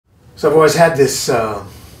So I've always had this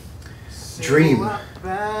dream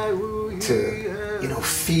to,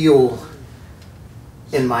 feel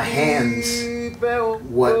in my hands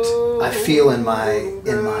what I feel in my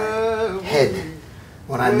head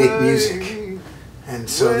when I make music. And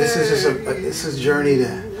so this is a journey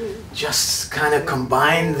to just kind of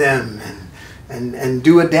combine them and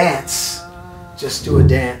do a dance. Just do a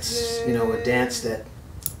dance, a dance that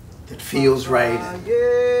feels right,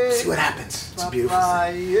 and see what happens. It's a beautiful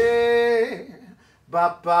thing.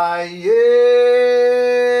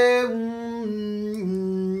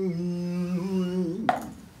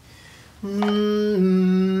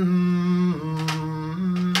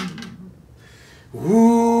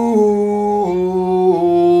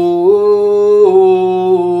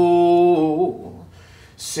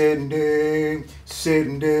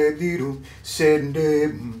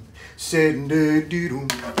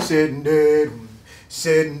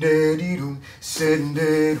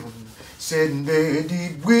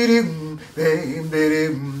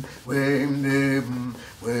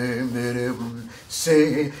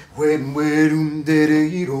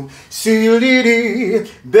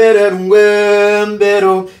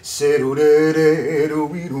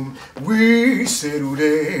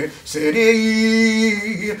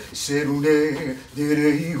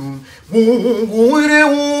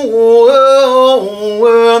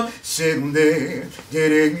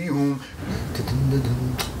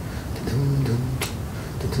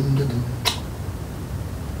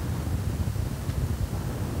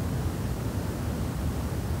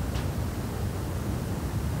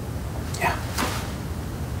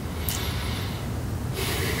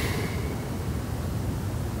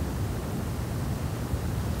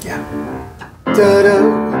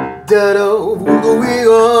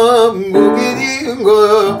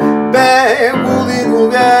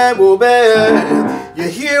 You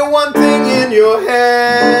hear one thing in your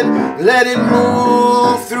head, let it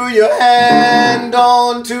move through your hand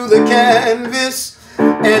onto the canvas,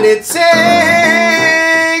 and it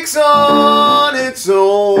takes on its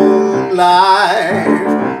own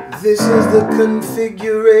life. This is the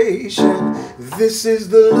configuration, this is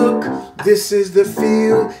the look, this is the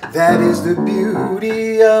feel, that is the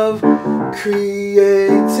beauty of creativity.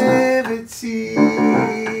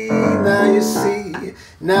 Now you see,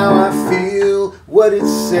 now I feel what it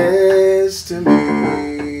says to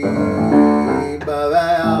me.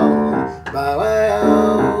 Bow-wow,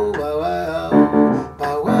 bow-wow, bow-wow,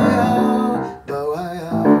 bow-wow,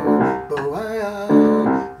 bow-wow,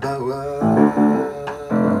 bow-wow, bow-wow.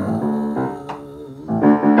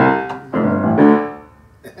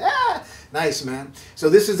 Nice, man. So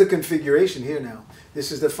this is the configuration here now.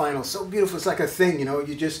 This is the final. So beautiful. It's like a thing,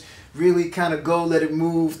 you just really kind of go, let it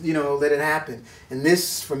move, let it happen. And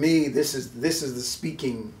this, for me, this is the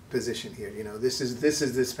speaking position here. This is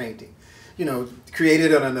this painting.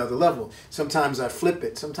 Created on another level. Sometimes I flip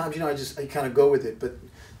it. Sometimes, I kind of go with it. But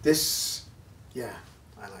this, yeah,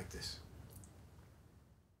 I like this.